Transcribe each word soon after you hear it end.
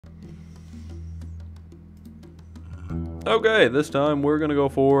Okay, this time we're gonna go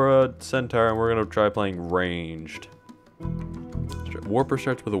for a centaur and we're gonna try playing ranged. Warper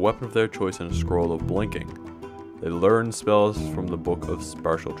starts with a weapon of their choice and a scroll of blinking. They learn spells from the book of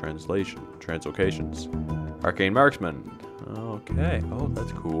partial translocations. Arcane Marksman. Okay, oh,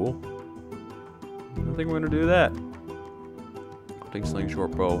 that's cool. I think we're gonna do that. Hunting, sling,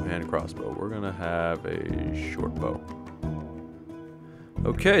 short bow, and crossbow. We're gonna have a short bow.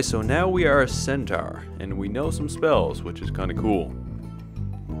 Okay, so now we are a centaur, and we know some spells, which is kind of cool.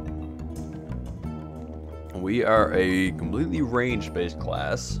 We are a completely ranged-based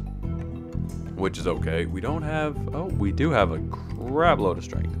class, which is okay. We don't have... Oh, we do have a crap load of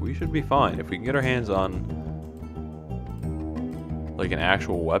strength. We should be fine. If we can get our hands on, like, an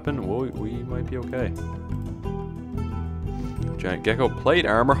actual weapon, we might be okay. Giant gecko plate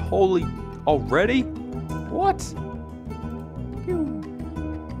armor. Holy... Already? What?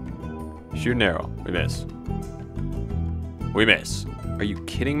 Shoot an arrow. We miss. We miss. Are you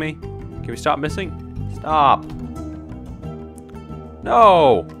kidding me? Can we stop missing? Stop.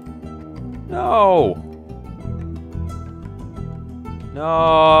 No. No.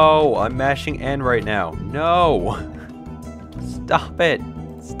 No. I'm mashing N right now. No. Stop it.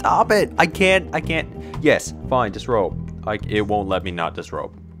 Stop it. I can't. Yes. Fine. Disrobe. It won't let me not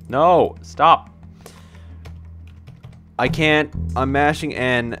disrobe. No. Stop. I can't. I'm mashing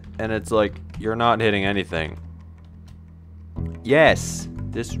N, and it's like, you're not hitting anything. Yes.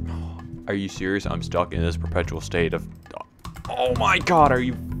 This... Are you serious? I'm stuck in this perpetual state of... Oh my god, are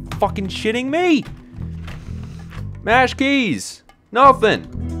you fucking shitting me? Mash keys.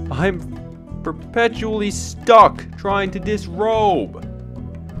 Nothing. I'm perpetually stuck trying to disrobe.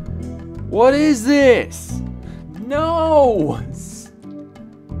 What is this? No.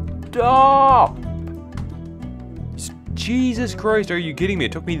 Stop. Jesus Christ, are you kidding me?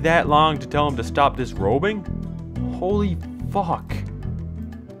 It took me that long to tell him to stop disrobing? Holy fuck.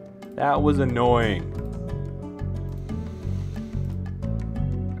 That was annoying.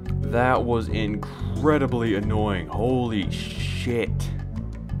 That was incredibly annoying. Holy shit.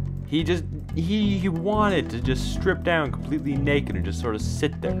 He wanted to just strip down completely naked and just sort of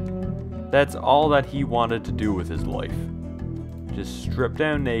sit there. That's all that he wanted to do with his life. Just strip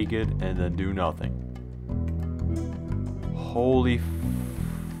down naked and then do nothing. Holy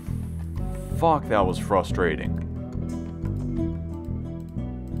fuck, that was frustrating.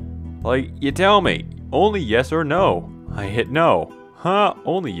 Like, you tell me, only yes or no. I hit no. Huh?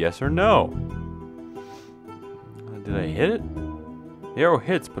 Only yes or no. Did I hit it? The arrow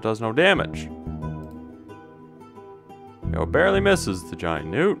hits but does no damage. The arrow barely misses the giant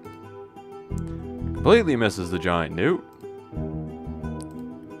newt. Completely misses the giant newt.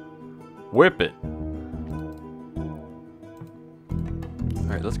 Whip it.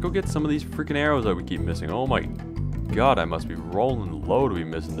 Alright, let's go get some of these freaking arrows that we keep missing. Oh my god, I must be rolling low to be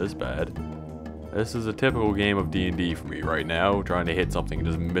missing this bad. This is a typical game of D&D for me right now, trying to hit something and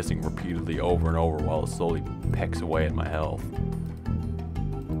just missing repeatedly over and over while it slowly pecks away at my health.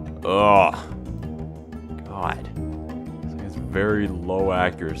 Ugh. God. It's very low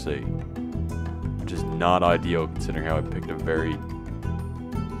accuracy. Which is not ideal considering how I picked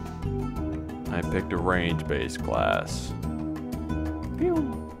a range-based class.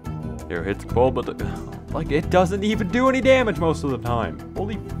 Here hits the bolt, but like it doesn't even do any damage most of the time.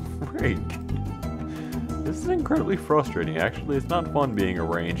 Holy freak. This is incredibly frustrating. Actually, it's not fun being a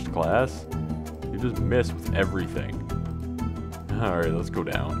ranged class. You just miss with everything. Alright, let's go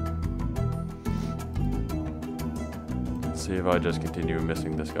down. Let's see if I just continue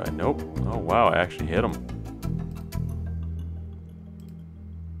missing this guy. Nope. Oh wow, I actually hit him.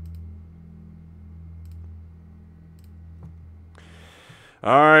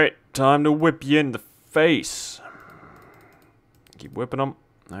 Alright, time to whip you in the face. Keep whipping them.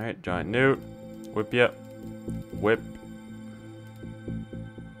 Alright, giant newt. Whip you. Whip.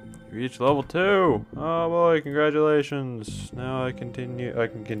 Reach level 2. Oh boy, congratulations. Now I can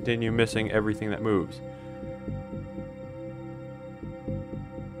continue missing everything that moves.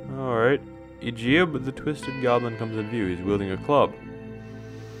 Alright. Ejib, the twisted goblin, comes in view. He's wielding a club.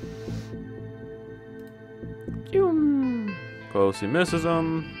 Close, he misses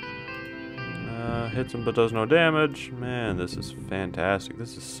him. Hits him but does no damage. Man, this is fantastic.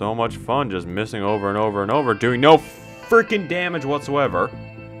 This is so much fun just missing over and over and over, doing no freaking damage whatsoever.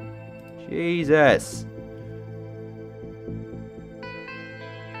 Jesus.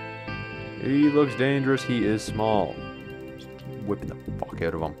 He looks dangerous. He is small. Just whipping the fuck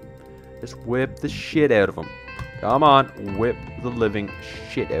out of him. Just whip the shit out of him. Come on, whip the living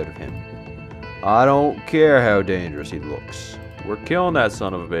shit out of him. I don't care how dangerous he looks. We're killing that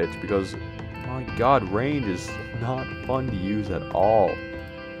son of a bitch because, My god, range is not fun to use at all.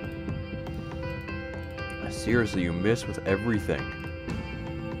 Seriously, you miss with everything.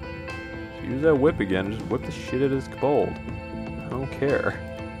 So use that whip again, just whip the shit out of this kobold. I don't care.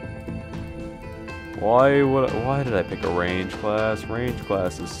 Why did I pick a range class? Range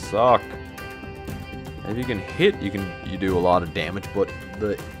classes suck. If you can hit, you do a lot of damage, but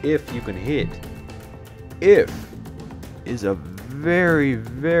the if you can hit, if is a very,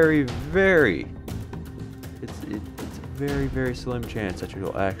 very, very it's a very, very slim chance that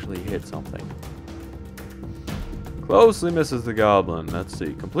you'll actually hit something. Closely misses the goblin. Let's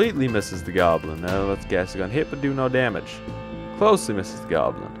see. Completely misses the goblin. Now let's guess. Gun hit but do no damage. Closely misses the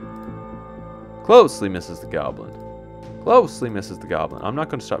goblin. Closely misses the goblin. Closely misses the goblin. I'm not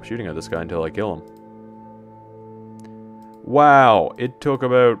going to stop shooting at this guy until I kill him. Wow. It took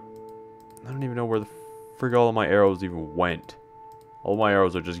about... I don't even know where the frig all of my arrows even went. All my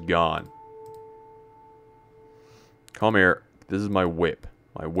arrows are just gone. Come here. This is my whip.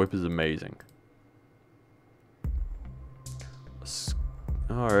 My whip is amazing.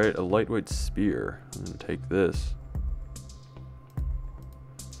 Alright, a lightweight spear. I'm gonna take this.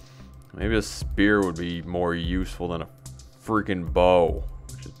 Maybe a spear would be more useful than a freaking bow.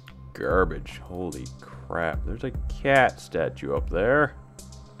 Which is garbage. Holy crap. There's a cat statue up there.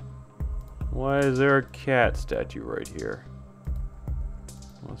 Why is there a cat statue right here?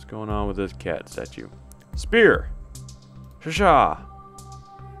 What's going on with this cat statue? Spear! Shasha!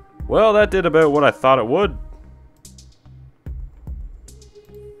 Well, that did about what I thought it would.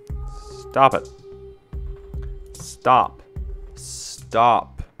 Stop it. Stop.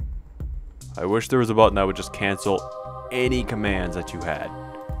 Stop. I wish there was a button that would just cancel any commands that you had.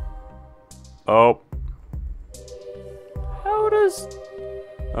 Oh. How does...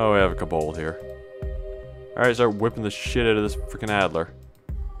 Oh, we have a kobold here. Alright, start whipping the shit out of this freaking Adler.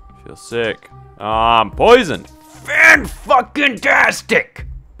 Feel sick. I'm poisoned. Fan-fucking-tastic!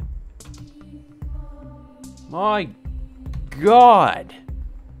 My God.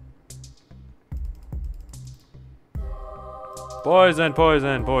 Poison,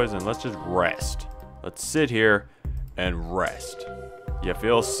 poison, poison. Let's just rest. Let's sit here and rest. You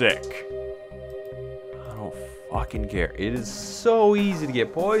feel sick. I don't fucking care. It is so easy to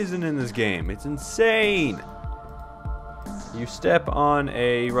get poisoned in this game. It's insane. You step on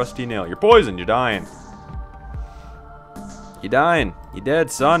a rusty nail. You're poisoned. You're dying. You're dying. You're dead,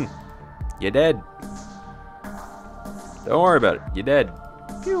 son. You're dead. Don't worry about it. You're dead.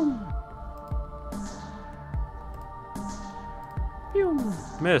 Pew. Pew.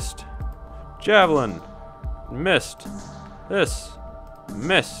 Missed. Javelin. Missed. This.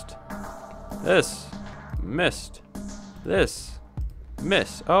 Missed. This. Missed. This.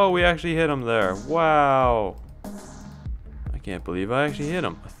 Missed. Oh, we actually hit him there. Wow. I can't believe I actually hit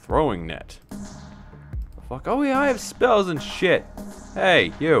him. A throwing net. The fuck? Oh yeah, I have spells and shit.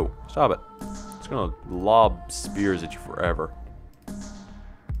 Hey, you. Stop it. I'm just gonna lob spears at you forever.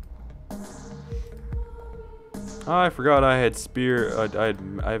 Oh, I forgot I had spear. I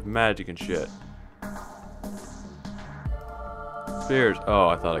have magic and shit. Spears. Oh,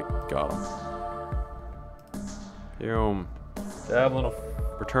 I thought I got him. Boom. Javelin of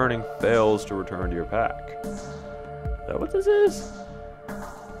returning fails to return to your pack. Is that what this is?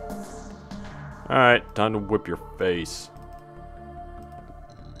 Alright, time to whip your face.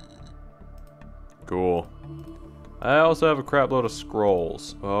 Cool. I also have a crap load of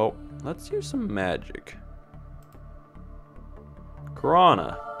scrolls. Oh, let's use some magic.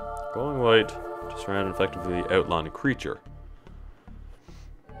 Piranha. Glowing light to surround and effectively outline a creature.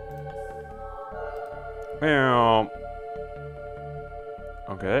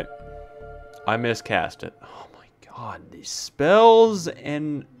 Okay. I miscast it. Oh my god, these spells,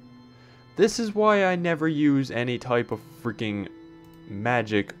 and this is why I never use any type of freaking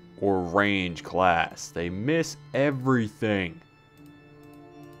magic or range class. They miss everything.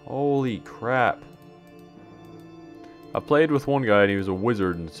 Holy crap. I played with one guy and he was a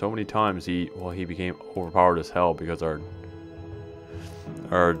wizard, and so many times he became overpowered as hell because our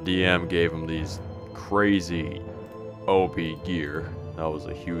DM gave him these crazy OP gear. That was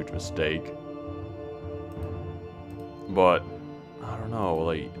a huge mistake. But I don't know,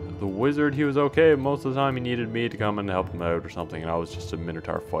 like the wizard, he was okay. Most of the time he needed me to come and help him out or something, and I was just a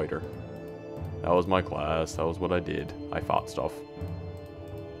Minotaur fighter. That was my class. That was what I did. I fought stuff.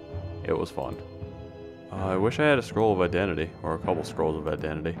 It was fun. I wish I had a scroll of identity, or a couple scrolls of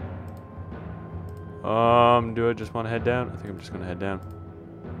identity. Do I just want to head down? I think I'm just gonna head down.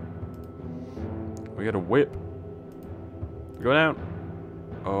 We got a whip. Go down.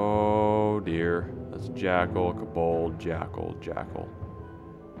 Oh dear. That's Jackal, Kobold, Jackal, Jackal.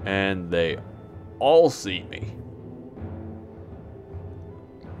 And they all see me.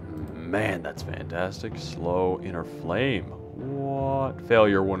 Man, that's fantastic. Slow inner flame. What?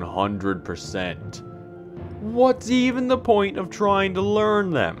 Failure 100%. What's even the point of trying to learn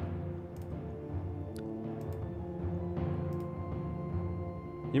them?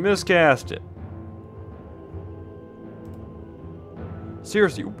 You miscast it.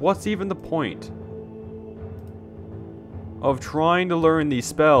 Seriously, what's even the point of trying to learn these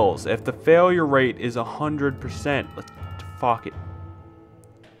spells if the failure rate is 100%? Fuck it.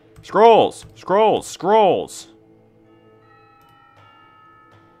 Scrolls! Scrolls! Scrolls!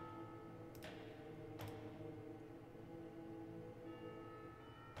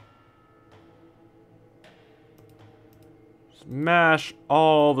 Smash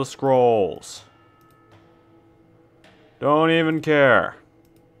all the scrolls. Don't even care.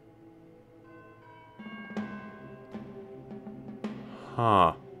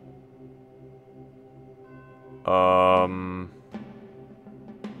 Huh.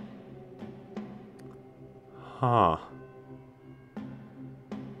 Huh.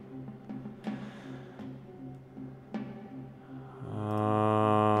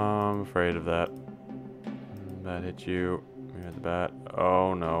 I'm afraid of that. That hit you. You hit the bat.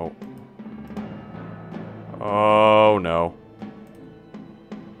 Oh no. Oh no.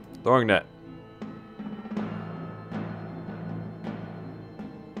 Throwing net.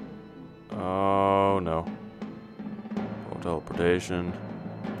 Oh no. Oh, teleportation.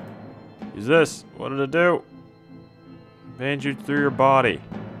 Use this. What did it do? Banned you through your body.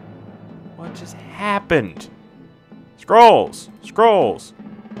 What just happened? Scrolls! Scrolls!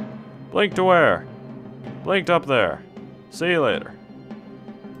 Blink to where? Blinked up there. See you later.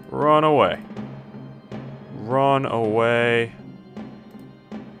 Run away. Run away.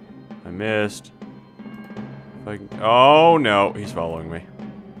 I missed. If I can... Oh no, he's following me.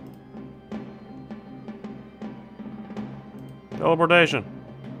 Teleportation.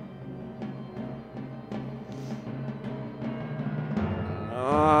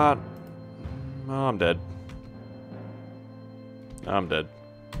 I'm dead. I'm dead.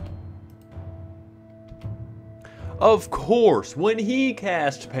 Of course, when he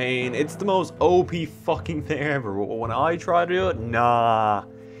cast Pain, it's the most OP fucking thing ever. But when I try to do it, nah.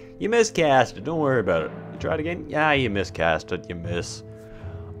 You miscast it, don't worry about it. You try it again? Yeah, you miscast it, you miss.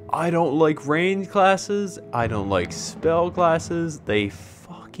 I don't like range classes. I don't like spell classes. They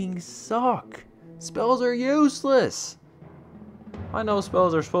fucking suck. Spells are useless. I know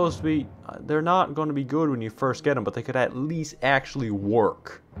spells are supposed to be... they're not going to be good when you first get them, but they could at least actually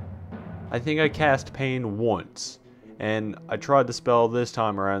work. I think I cast Pain once. And I tried the spell this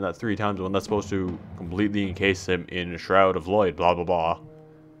time around that 3 times when that's supposed to completely encase him in a shroud of light, blah blah blah.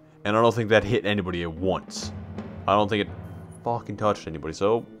 And I don't think that hit anybody at once. I don't think it fucking touched anybody,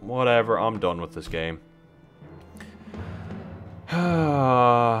 so whatever, I'm done with this game.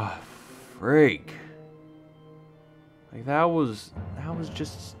 Freak. Like that was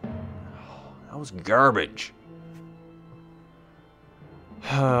just, that was garbage.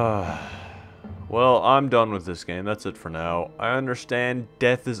 Well, I'm done with this game. That's it for now. I understand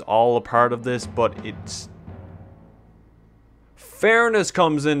death is all a part of this, but it's... fairness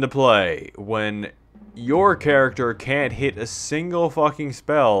comes into play when your character can't hit a single fucking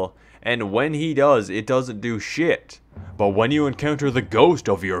spell, and when he does, it doesn't do shit. But when you encounter the ghost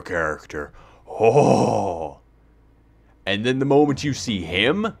of your character, oh... and then the moment you see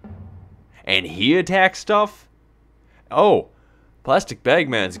him, and he attacks stuff, oh, Plastic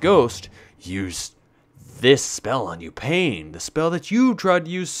Bagman's ghost used this spell on you, Pain. The spell that you tried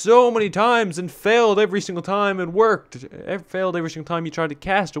to use so many times and failed every single time it worked. It failed every single time you tried to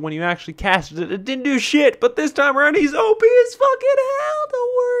cast it. When you actually casted it, it didn't do shit. But this time around, he's OP as fucking hell.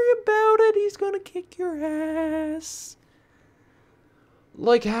 Don't worry about it. He's gonna kick your ass.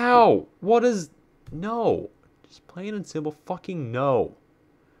 Like how? What is... no. Just plain and simple fucking no.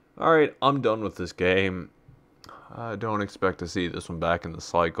 Alright, I'm done with this game. I don't expect to see this one back in the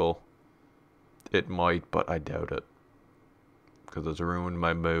cycle. It might, but I doubt it. Because it's ruined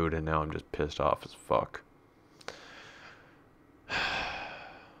my mood and now I'm just pissed off as fuck.